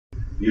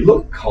You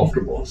look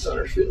comfortable in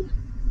center field.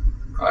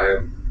 I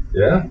am.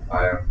 Yeah?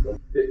 I am.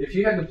 If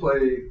you had to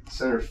play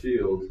center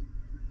field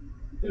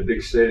in a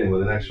big stadium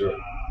with an extra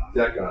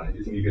deck on it,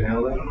 you think you could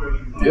handle that?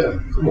 Yeah,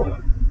 come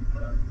on.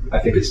 I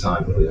think it's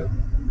time, Julio.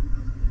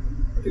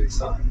 I think it's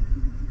time.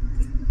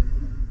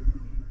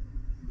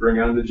 Bring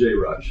on the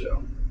J-Rod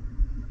show.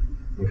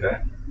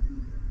 Okay?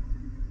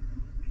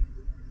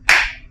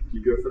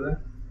 You go for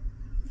that?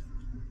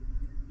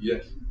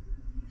 Yes.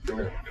 Come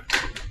here.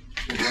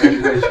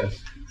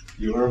 Congratulations.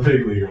 You are a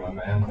big leaguer, my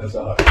man. That's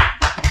all.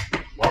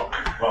 Well,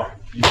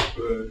 you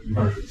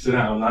perfect. Sit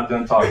down. I'm not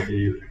done talking to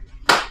you either.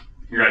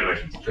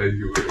 Congratulations. Thank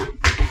you.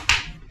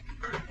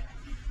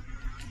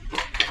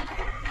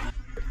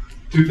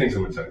 Two things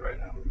I'm going to tell you right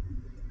now.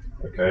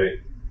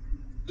 Okay?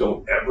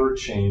 Don't ever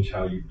change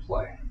how you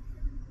play.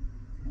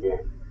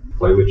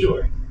 Play with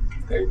joy.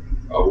 Okay?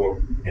 I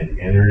will. And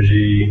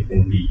energy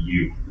and be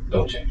you.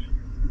 Don't change it.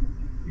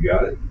 You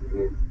got it?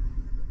 Mm-hmm.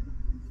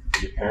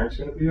 Your parents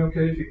going to be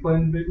okay if you play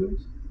in the big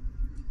leagues?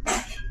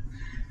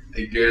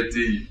 I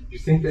guarantee You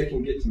think they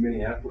can get to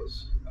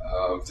Minneapolis?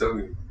 I'm telling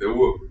you, they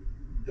will.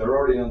 They're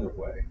already on their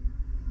way.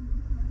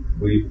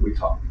 We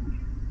talked.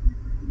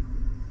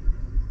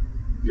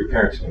 Your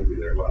parents are going to be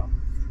there. Well.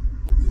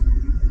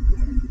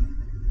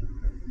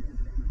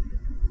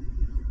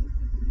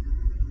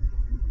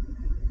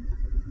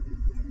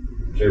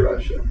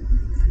 J-Rod show.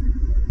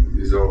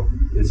 He's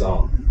on. It's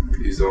on.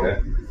 He's on.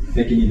 Okay? I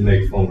think you need to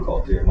make a phone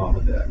call to your mom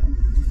and dad.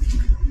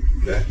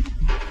 Okay?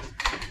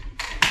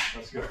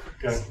 Let's go.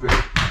 Okay.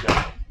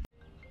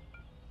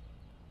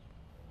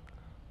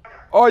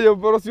 Oye,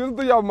 pero si yo te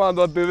estoy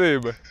llamando a ti,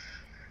 dime.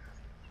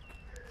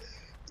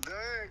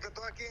 Que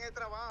estoy aquí en el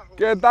trabajo.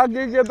 Que está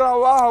aquí que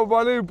trabajo,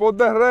 maní.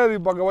 Ponte ready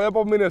para que vaya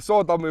para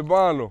Minnesota, mi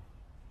hermano.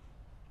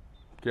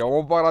 Que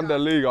vamos para Grandes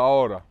Ligas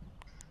ahora.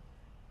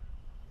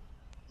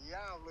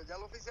 Diablo, ¿ya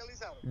lo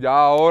oficializaron? Ya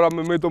ahora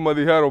mismito me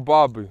dijeron,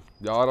 papi.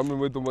 Ya ahora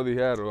mismito me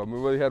dijeron. A mí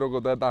me dijeron que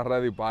usted está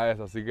ready para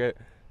eso.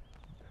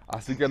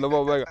 Así que no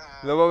me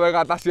venga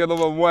a estar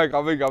haciéndome mueca,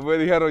 a mí. Que a mí me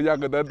dijeron ya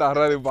que usted está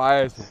ready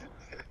para eso.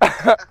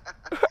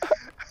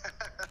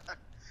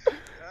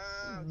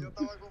 Yo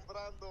estaba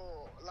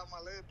comprando la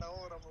maleta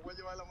ahora, me voy a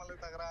llevar la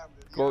maleta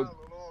grande. Con,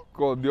 Diablo, loco.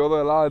 con Dios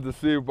delante,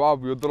 sí,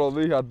 papi. Yo te lo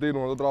dije a ti,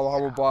 nosotros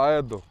trabajamos para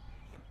esto.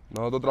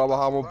 Nosotros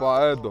trabajamos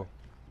para esto.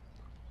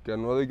 Que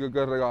no es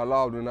que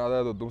regalar ni nada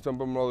de eso. Tú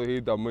siempre me lo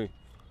dijiste a mí.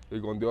 Y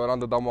con Dios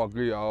delante estamos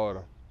aquí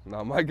ahora.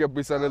 Nada más hay que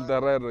pisar en el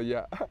terreno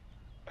ya.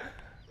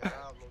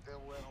 Diablo, qué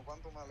bueno,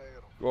 cuánto me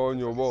alegro.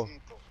 Coño,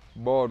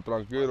 vos,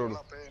 tranquilo. Valió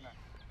la pena.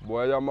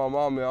 Voy a llamar a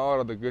mami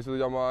ahora, te quise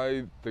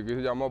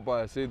llamar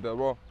para decirte,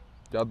 bro.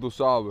 Ya tú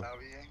sabes. Está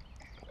bien.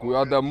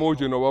 Cuídate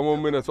mucho y nos vemos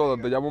en Minnesota.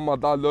 Te llamo más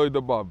tarde,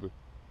 oíste, papi.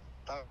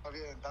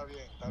 Está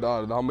bien.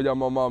 Dale, déjame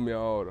llamar a mami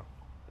ahora.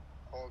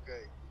 Ok.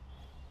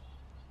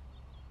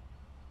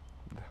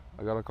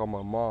 I gotta call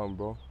my mom,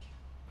 bro.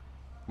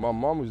 My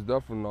mom is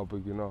definitely not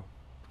picking up.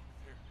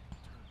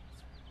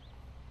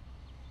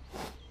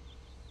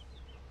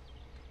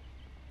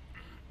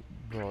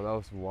 Bro, that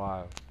was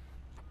wild.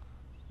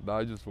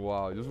 That's just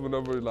wild. Just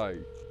whenever, like,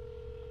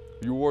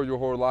 you work your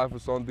whole life for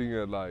something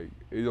and, like,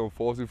 it don't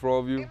force it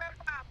from you.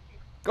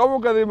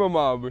 ¿Cómo que dime,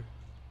 mami?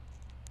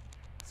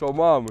 So,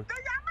 mami.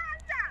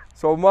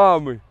 So,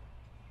 mami.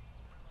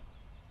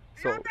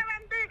 Dios te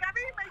bendiga,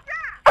 dime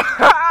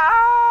ya.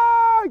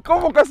 Ay,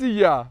 ¿cómo que sí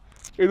ya?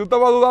 ¿Y tú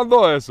estabas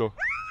dudando de eso?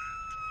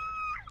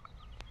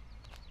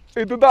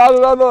 ¿Y tú estabas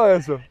dudando de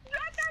eso? Yo te lo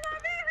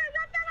dije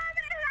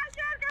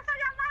ayer que esa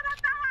llamada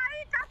estaba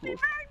ahí casi 20.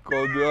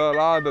 Con Dios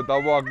delante,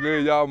 estamos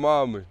aquí ya,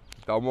 mami.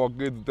 Estamos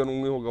aquí, tú tienes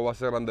un hijo que va a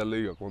ser Grandes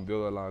Ligas, con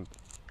Dios delante.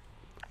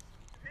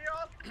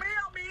 Dios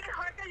mío, mi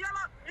hijo, es que yo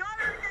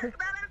desde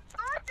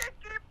tú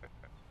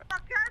chiquito,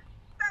 ¿qué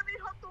te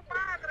dijo tu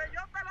madre?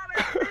 Yo te lo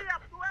decía,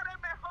 tú eres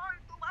mejor,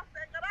 tú vas a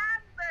ser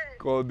grande.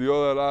 Con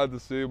Dios delante,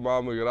 sí,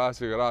 mami,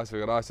 gracias,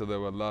 de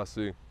verdad,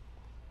 sí.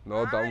 No,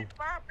 Ay, estamos...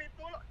 papi,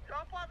 yo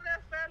podré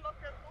ser lo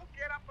que tú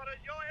quieras, pero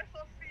yo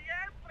eso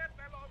siempre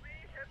te lo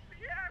dije,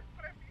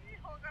 siempre, mi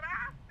hijo,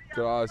 gracias.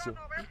 Gracias.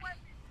 Nos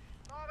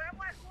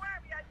vemos el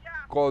jueves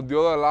allá. Con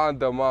Dios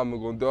delante, mami,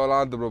 con Dios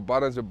delante,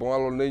 prepárense,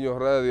 pongan a los niños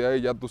ready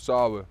ahí, ya tú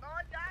sabes. No,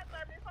 ya el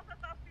permiso se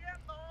está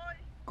haciendo hoy.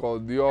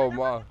 Con Dios,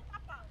 ma.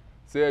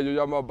 Sí, yo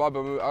llamo a papi,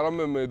 ahora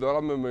me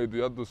meto,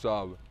 ya tú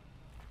sabes.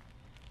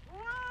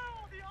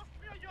 Wow, Dios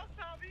mío, yo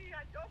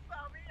sabía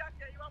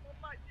que íbamos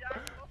para allá.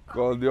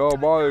 Con Dios,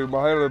 ma,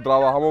 imagínate,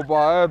 trabajamos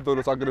para esto,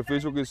 los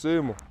sacrificios que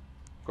hicimos.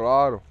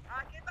 Claro.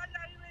 Aquí está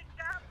ya ahí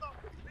brincando.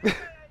 Dice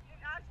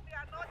Ashley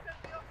anoche,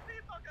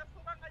 Diosito, que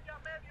suban allá,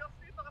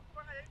 Diosito, que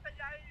suban allá. Dice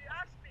ya ahí,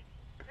 Ashley,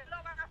 él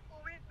lo van a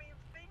subir, mi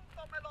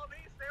instinto me lo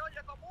dice.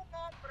 Oye, como un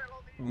hombre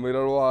lo dice.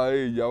 Míralo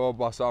ahí, ya va a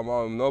pasar,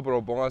 mami. No,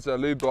 pero póngase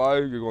listo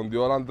ahí, que con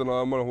Dios delante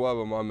nos vemos el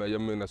jueves, mami, allá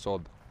en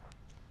Minnesota.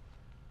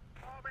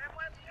 Nos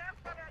vemos el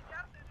miércoles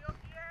allá, si Dios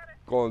quiere.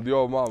 Con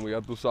Dios, mami,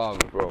 ya tú sabes.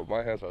 Bro,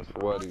 my hands are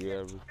sweaty,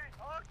 Ok,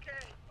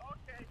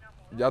 mi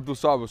amor. ya tú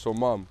sabes, son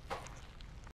mami.